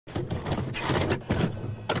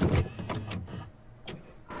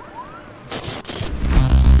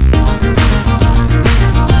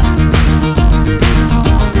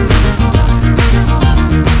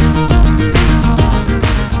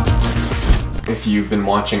If you've been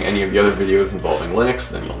watching any of the other videos involving Linux,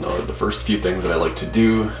 then you'll know that the first few things that I like to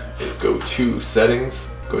do is go to Settings,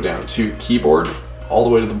 go down to Keyboard, all the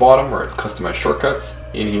way to the bottom where it's Customize Shortcuts.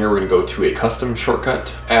 In here we're going to go to a Custom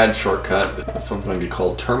Shortcut, Add Shortcut. This one's going to be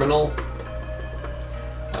called Terminal.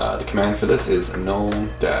 The command for this is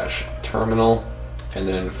gnome-terminal, and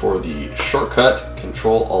then for the shortcut,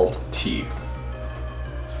 Control-Alt-T.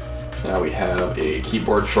 Now we have a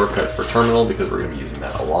keyboard shortcut for terminal because we're going to be using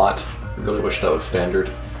that a lot. I really wish that was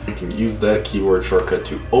standard. We can use that keyboard shortcut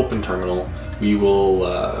to open terminal. We will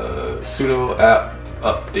sudo app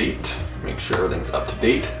update, make sure everything's up to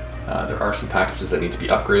date. There are some packages that need to be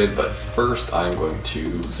upgraded, but first I'm going to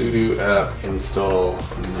sudo app install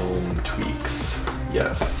gnome tweaks.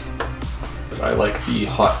 Yes, I like the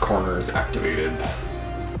hot corners activated.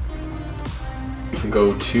 You can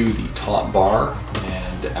go to the top bar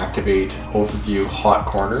and activate overview hot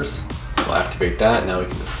corners. We'll activate that. Now we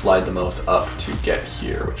can just slide the mouse up to get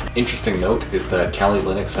here. Which, interesting note is that Kali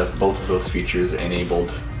Linux has both of those features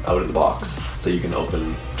enabled out of the box. So you can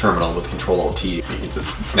open terminal with Control-Alt-T. You can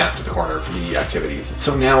just snap to the corner for the activities.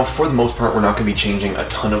 So now, for the most part, we're not going to be changing a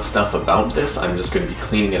ton of stuff about this. I'm just going to be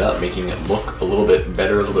cleaning it up, making it look a little bit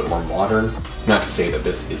better, a little bit more modern. Not to say that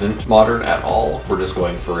this isn't modern at all. We're just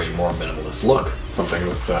going for a more minimalist look, something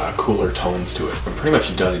with cooler tones to it. I'm pretty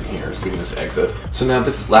much done in here, so we can just exit. So now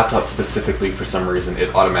this laptop specifically, for some reason,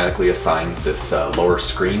 it automatically assigns this lower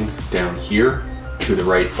screen down here to the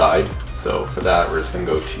right side. So for that, we're just going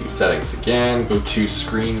to go to Settings again, go to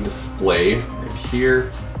Screen Display right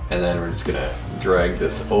here, and then we're just going to drag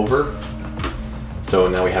this over. So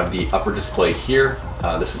now we have the upper display here.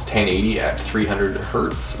 This is 1080 at 300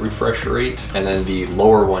 Hertz refresh rate, and then the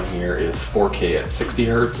lower one here is 4K at 60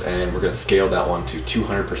 Hertz, and we're going to scale that one to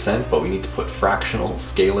 200%, but we need to put fractional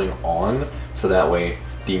scaling on, so that way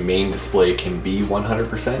the main display can be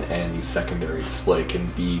 100% and the secondary display can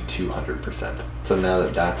be 200%. So now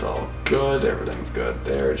that that's all good, everything's good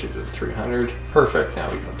there, change it to 300. Perfect,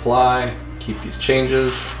 now we can apply, keep these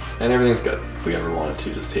changes, and everything's good. If we ever wanted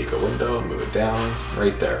to just take a window and move it down,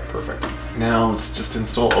 right there, perfect. Now let's just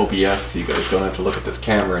install OBS so you guys don't have to look at this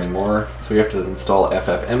camera anymore. So we have to install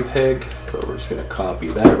FFmpeg, so we're just gonna copy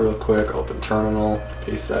that real quick, open terminal,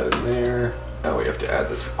 paste that in there. Now we have to add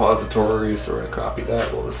this repository, so we're going to copy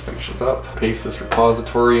that. We'll just finish this up. Paste this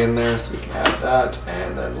repository in there so we can add that.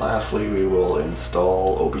 And then lastly, we will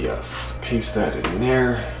install OBS. Paste that in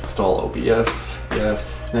there. Install OBS.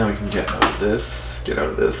 Yes. So now we can get out of this. Get out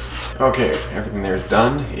of this. Okay, everything there is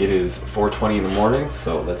done. It is 4:20 in the morning,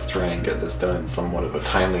 so let's try and get this done in somewhat of a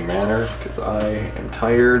timely manner because I am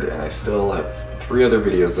tired and I still have 3 other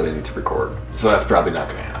videos that I need to record. So that's probably not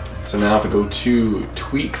going to happen. So now if we go to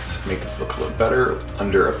Tweaks, make this look a little better,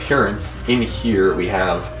 under Appearance, in here we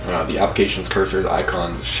have the applications, cursors,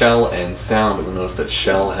 icons, shell, and sound, but you'll notice that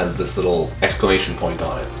shell has this little exclamation point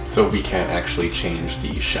on it. So we can't actually change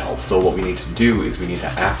the shell. So what we need to do is we need to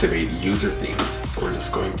activate user themes. So we're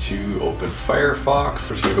just going to open Firefox,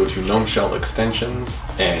 we're just going to go to GNOME Shell Extensions,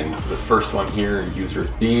 and the first one here, user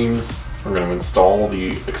themes. We're going to install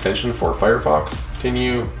the extension for Firefox.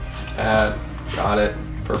 Continue, add, got it.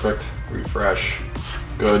 Perfect. Refresh.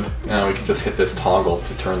 Good. Now we can just hit this toggle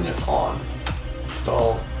to turn this on.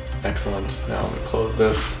 Install. Excellent. Now I'm going to close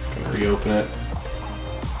this. I'm going to reopen it.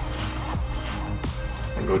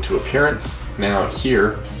 And go to Appearance. Now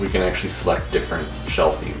here we can actually select different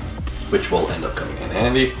shell themes, which will end up coming in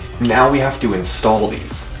handy. Now we have to install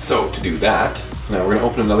these. So to do that, now we're going to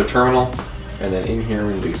open another terminal. And then in here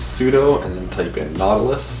we're going to do sudo and then type in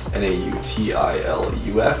Nautilus,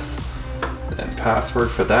 Nautilus. And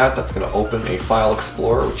password for that, that's going to open a file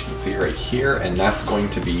explorer, which you can see right here, and that's going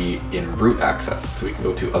to be in root access. So we can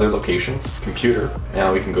go to other locations, computer.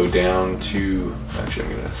 Now we can go down to, actually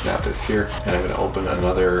I'm going to snap this here, and I'm going to open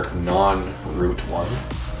another non-root one.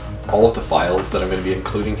 All of the files that I'm going to be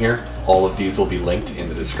including here, all of these will be linked in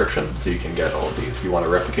the description, so you can get all of these if you want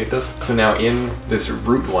to replicate this. So now in this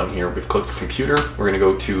root one here, we've clicked computer, we're going to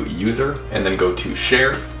go to user, and then go to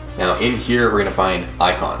share. Now in here, we're going to find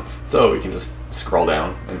icons. So we can just scroll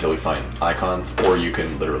down until we find icons, or you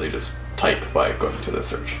can literally just type by going to the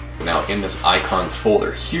search. Now in this icons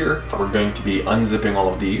folder here, we're going to be unzipping all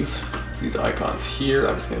of these icons here.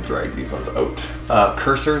 I'm just going to drag these ones out.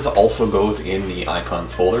 Cursors also goes in the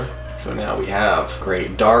icons folder. So now we have gray,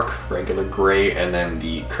 dark, regular gray, and then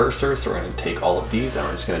the cursor. So we're going to take all of these and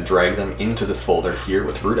we're just going to drag them into this folder here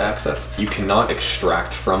with root access. You cannot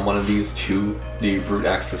extract from one of these to the root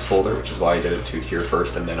access folder, which is why I did it to here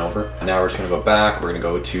first and then over. And now we're just going to go back. We're going to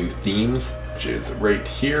go to themes, which is right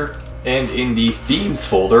here. And in the themes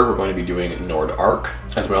folder, we're going to be doing Nord Arc,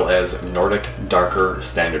 as well as Nordic Darker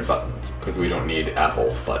Standard buttons, because we don't need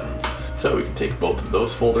Apple buttons. So we can take both of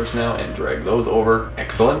those folders now and drag those over.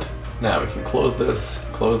 Excellent. Now we can close this,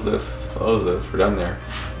 close this, close this. We're done there.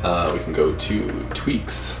 We can go to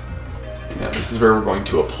Tweaks. Now this is where we're going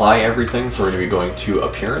to apply everything. So we're going to be going to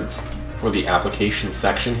Appearance for the Application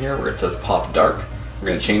section here where it says Pop Dark. We're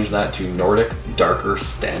going to change that to Nordic Darker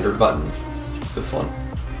Standard buttons. This one.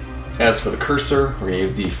 As for the cursor, we're going to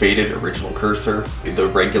use the faded original cursor. The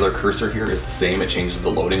regular cursor here is the same. It changes the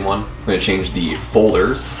loading one. We're going to change the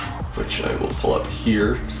folders, which I will pull up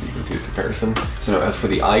here so you can see the comparison. So now as for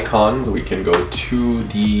the icons, we can go to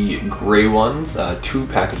the gray ones. 2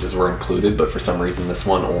 packages were included, but for some reason this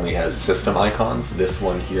one only has system icons. This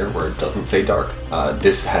one here, where it doesn't say dark,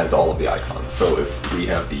 this has all of the icons. So if we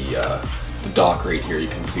have the dock right here, you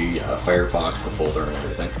can see Firefox, the folder, and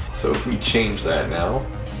everything. So if we change that now,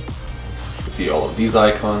 you can see all of these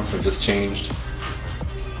icons have just changed.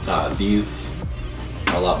 These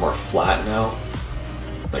are a lot more flat now.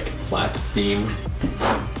 Like flat theme.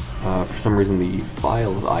 For some reason the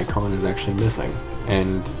files icon is actually missing.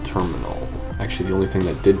 And terminal. Actually the only thing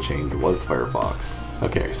that did change was Firefox.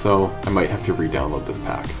 Okay, so I might have to re-download this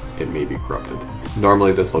pack. It may be corrupted.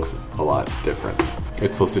 Normally this looks a lot different.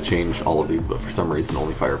 It's supposed to change all of these, but for some reason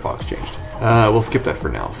only Firefox changed. We'll skip that for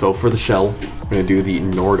now. So for the shell, I'm going to do the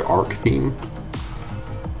Nord Arc theme.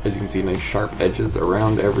 As you can see, nice sharp edges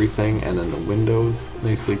around everything, and then the windows,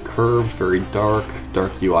 nicely curved, very dark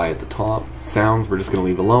UI at the top. Sounds, we're just going to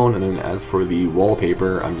leave alone, and then as for the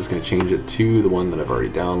wallpaper, I'm just going to change it to the one that I've already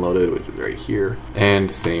downloaded, which is right here, and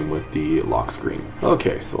same with the lock screen.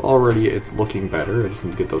 Okay, so already it's looking better. I just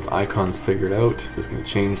need to get those icons figured out. Just going to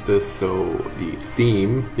change this so the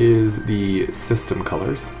theme is the system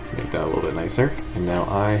colors. Make that a little bit nicer. And now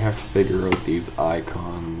I have to figure out these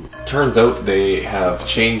icons. Turns out they have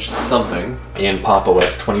changed something in Pop!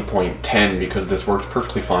 OS 20.10 because this worked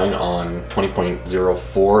perfectly fine on 20.04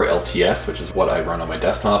 LTS, which is what I run on my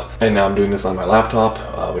desktop. And now I'm doing this on my laptop,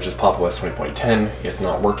 which is Pop! OS 20.10. It's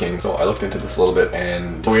not working, so I looked into this a little bit,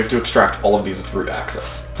 and we have to extract all of these with root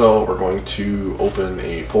access. So we're going to open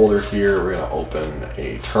a folder here. We're going to open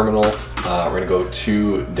a terminal. We're going to go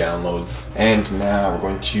to downloads, and now we're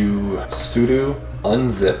going to sudo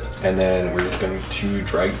unzip, and then we're just going to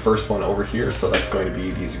drag the first one over here. So that's going to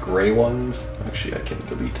be these gray ones. Actually, I can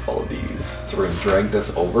delete all of these. So we're going to drag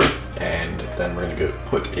this over, and then we're going to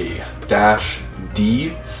put a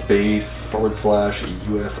 -d space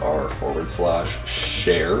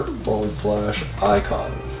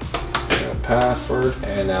 /share/icons. Password,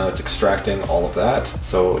 and now it's extracting all of that.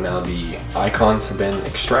 So now the icons have been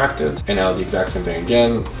extracted, and now the exact same thing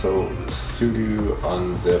again. So sudo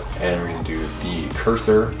unzip, and we're going to do the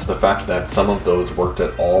cursor. So the fact that some of those worked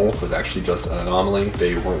at all was actually just an anomaly.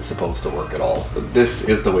 They weren't supposed to work at all. But this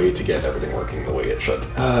is the way to get everything working the way it should.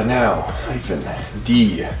 Now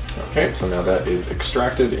 -d. Okay, so now that is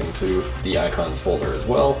extracted into the icons folder as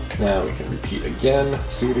well. Now we can repeat again,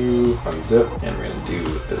 sudo unzip, and we're going to do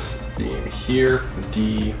this theme here, d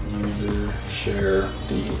user share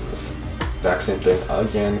themes. Exact same thing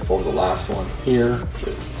again for the last one here, which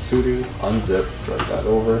is sudo unzip, drag that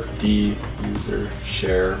over, d user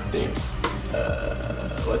share themes.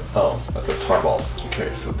 What? Oh, that's a tar ball.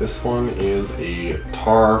 Okay, so this one is a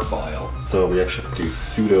tar file. So we actually have to do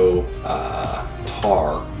sudo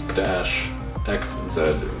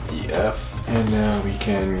tar-xzdf, and now we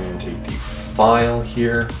can take the file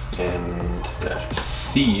here and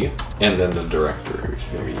 -c, and then the directory, which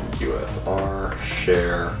is going to be usr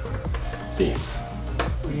share themes.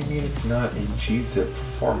 What do you mean it's not a gzip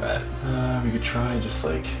format? We could try just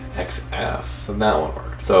like xf, so that one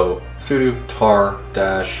worked. So sudo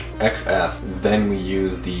tar-xf, then we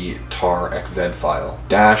use the tar-xz file,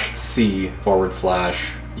 -c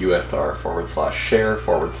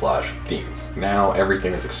 /usr/share/themes. Now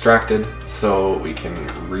everything is extracted, so we can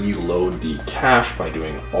reload the cache by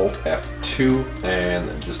doing Alt F2 and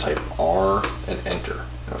then just type R and enter.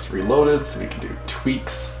 Now it's reloaded, so we can do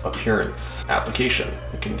tweaks, appearance, application.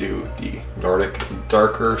 We can do the Nordic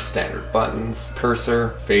darker standard buttons,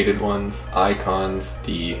 cursor, faded ones, icons,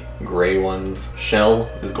 the gray ones. Shell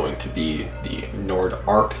is going to be the Nord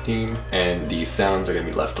Arc theme, and the sounds are going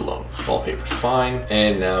to be left alone. Wallpaper's fine,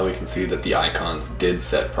 and now we can see that the icons did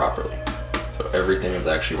set properly. So everything is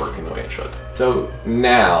actually working the way it should. So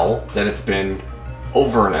now that it's been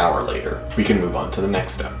over an hour later, we can move on to the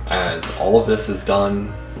next step. As all of this is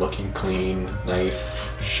done, looking clean, nice,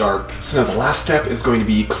 sharp. So now the last step is going to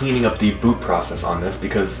be cleaning up the boot process on this,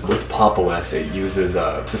 because with Pop! OS it uses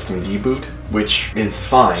a system deboot, which is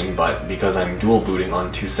fine, but because I'm dual booting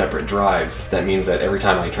on 2 separate drives, that means that every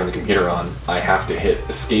time I turn the computer on, I have to hit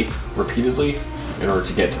escape repeatedly in order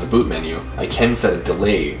to get to the boot menu. I can set a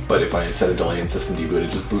delay, but if I set a delay in system deboot,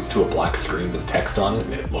 it just boots to a black screen with text on it,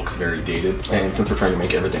 and it looks very dated. And since we're trying to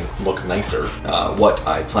make everything look nicer, what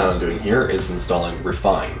I plan on doing here is installing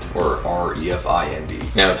rEFInd, or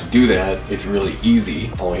rEFInd. Now to do that, it's really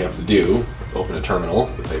easy. All we have to do is open a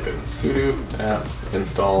terminal, type in sudo apt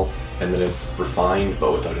install, and then it's rEFInd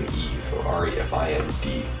but without an E, so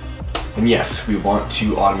rEFInd. And yes, we want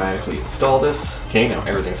to automatically install this. Okay, now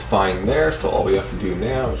everything's fine there, so all we have to do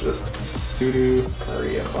now is just sudo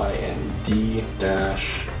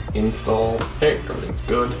rEFInd-install. Okay, everything's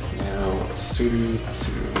good. Now sudo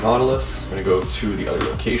Nautilus. I'm gonna go to the other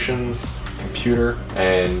locations, computer,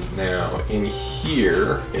 and now in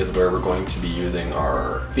here is where we're going to be using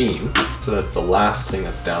our theme. So that's the last thing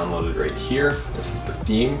that's downloaded right here. This is the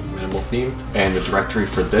theme, minimal theme, and the directory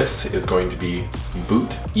for this is going to be boot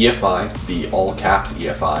EFI, the all caps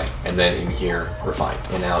EFI, and then in here rEFInd.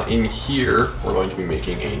 And now in here we're going to be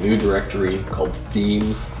making a new directory called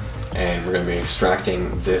themes, and we're going to be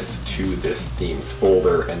extracting this to this themes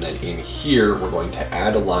folder, and then in here we're going to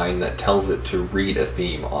add a line that tells it to read a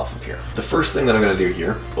theme off of here. The first thing that I'm going to do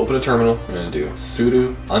here, open a terminal, I'm going to do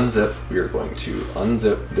sudo unzip. We are going to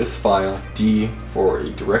unzip this file, D for a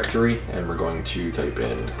directory, and we're going to type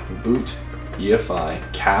in boot EFI,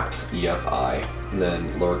 caps EFI, and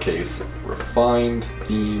then lowercase rEFInd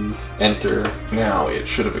themes, enter. Now it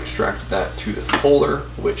should have extracted that to this folder,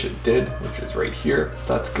 which it did, which is right here.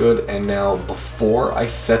 So that's good. And now before I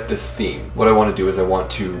set this theme, what I want to do is I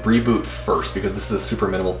want to reboot first, because this is a super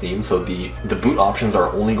minimal theme, so the boot options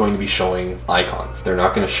are only going to be showing icons. They're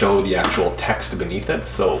not going to show the actual text beneath it,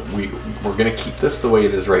 so we're going to keep this the way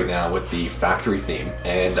it is right now with the factory theme,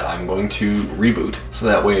 and I'm going to reboot, so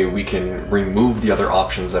that way we can remove the other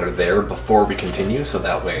options that are there before we continue, so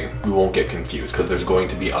that way we won't get confused, because there's going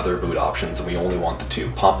to be other boot options and we only want the 2,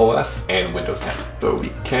 Pop! OS and Windows 10. So we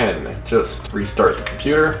can just restart the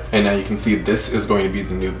computer, and now you can see this is going to be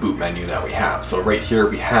the new boot menu that we have. So right here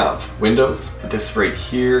we have Windows. This right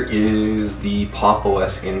here is the Pop!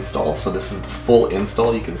 OS install. So this is the full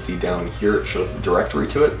install. You can see down here it shows the directory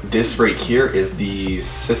to it. This right here is the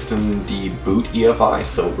system deboot EFI.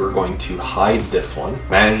 So we're going to hide this one,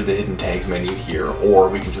 manage the hidden tags menu here, or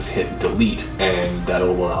we can just hit delete and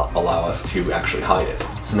that'll allow us to actually hide it.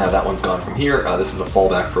 So now that one's gone from here. This is a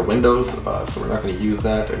fallback for Windows, so we're not going to use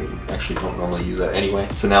that, and we actually don't normally use that anyway.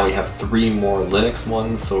 So now we have 3 more Linux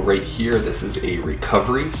ones. So right here, this is a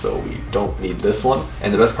recovery, so we don't need this one.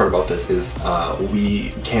 And the best part about this is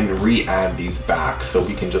we can re-add these back, so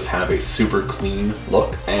we can just have a super clean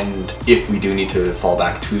look. And if we do need to fall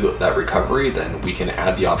back to that recovery, then we can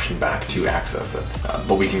add the option back to access it.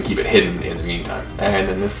 But we can keep it hidden in the meantime. And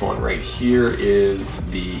then this one right here is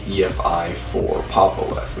the EFI for Pop!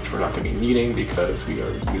 OS, which we're not going to be needing because we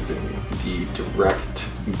are using the direct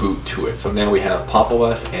boot to it. So now we have Pop!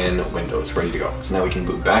 OS and Windows ready to go. So now we can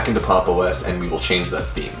boot back into Pop! OS and we will change that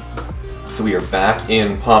theme. So we are back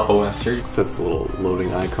in Pop! OS here. So that's the little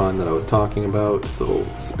loading icon that I was talking about, the little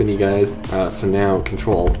spinny guys. So now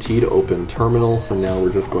Control-Alt-T to open terminal. So now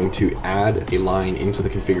we're just going to add a line into the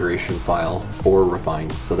configuration file for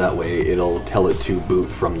rEFInd. So that way it'll tell it to boot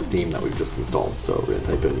from the theme that we've just installed. So we're going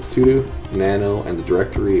to type in sudo nano, and the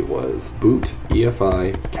directory was boot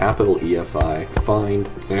EFI, capital EFI, find,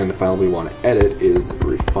 and the file we want to edit is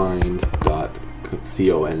refind.conf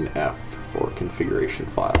for configuration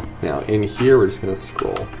file. Now in here we're just going to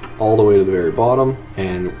scroll all the way to the very bottom,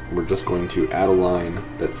 and we're just going to add a line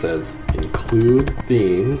that says include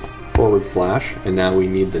themes / and now we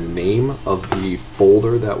need the name of the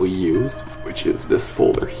folder that we used, which is this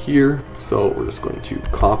folder here. So we're just going to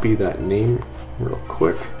copy that name real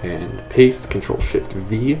quick and paste,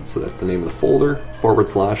 Control-Shift-V, so that's the name of the folder,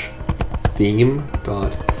 /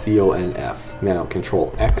 theme.conf. Now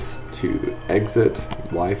Control-X to exit,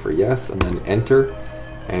 Y for yes, and then enter.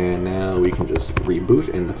 And now we can just reboot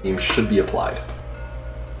and the theme should be applied.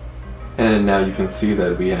 And now you can see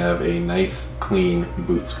that we have a nice clean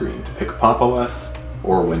boot screen to pick Pop! OS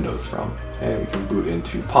or Windows from. And we can boot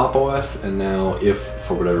into Pop! OS, and now if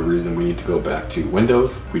for whatever reason we need to go back to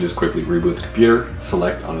Windows, we just quickly reboot the computer,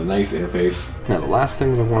 select on a nice interface. Now the last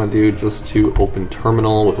thing that I want to do, just to open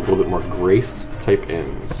terminal with a little bit more grace, let's type in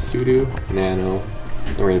sudo nano,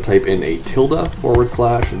 and we're going to type in a tilde /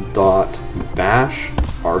 .bash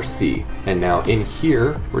rc. And now in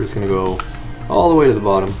here, we're just going to go all the way to the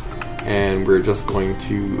bottom and we're just going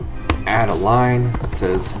to add a line that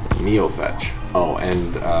says neofetch. Oh,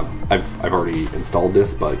 and I've already installed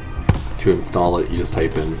this, but to install it, you just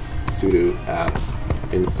type in sudo apt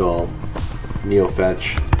install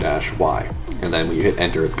neofetch-y, and then when you hit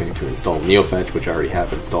enter, it's going to install neofetch, which I already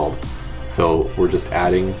have installed. So we're just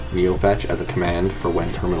adding neofetch as a command for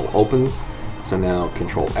when terminal opens. So now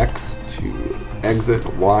Control X to exit,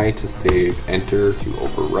 Y to save, enter to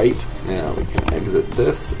overwrite. Now we can exit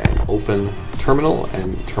this and open terminal,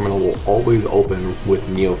 and terminal will always open with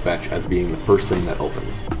neofetch as being the first thing that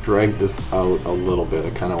opens. Drag this out a little bit.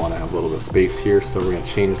 I kind of want to have a little bit of space here, so we're going to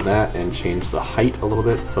change that and change the height a little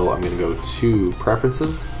bit. So I'm going to go to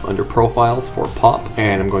preferences under profiles for pop,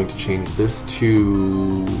 and I'm going to change this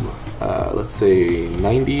to let's say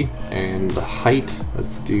 90, and the height,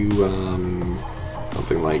 let's do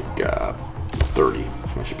something like 30.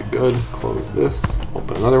 That should be good. Close this,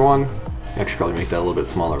 open another one. Actually, probably make that a little bit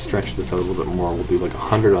smaller. Stretch this out a little bit more. We'll do like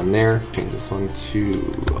 100 on there. Change this one to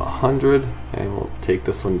 100, and we'll take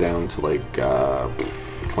this one down to like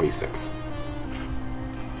 26.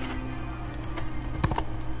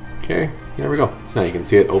 Okay, there we go. So now you can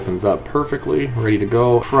see it opens up perfectly, ready to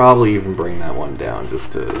go. Probably even bring that one down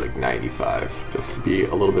just to like 95, just to be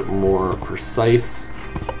a little bit more precise.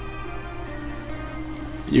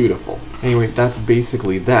 Beautiful. Anyway, that's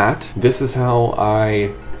basically that. This is how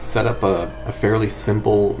I set up a fairly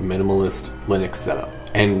simple minimalist Linux setup,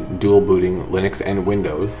 and dual booting Linux and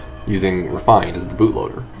Windows using rEFInd as the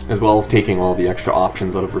bootloader, as well as taking all the extra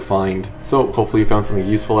options out of rEFInd. So hopefully you found something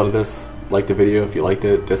useful out of this. Like the video if you liked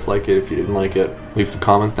it, dislike it if you didn't like it. Leave some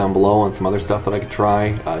comments down below on some other stuff that I could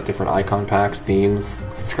try, different icon packs, themes.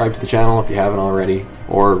 Subscribe to the channel if you haven't already,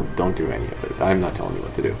 or don't do any of it. I'm not telling you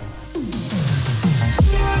what to do.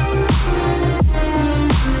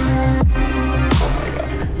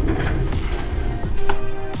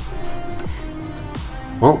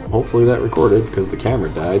 Well, hopefully that recorded, because the camera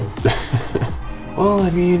died. Well,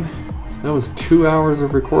 I mean, that was 2 hours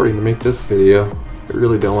of recording to make this video. I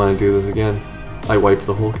really don't want to do this again. I wiped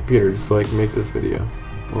the whole computer just so I can make this video.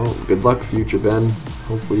 Well, good luck, future Ben.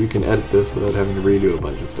 Hopefully you can edit this without having to redo a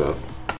bunch of stuff.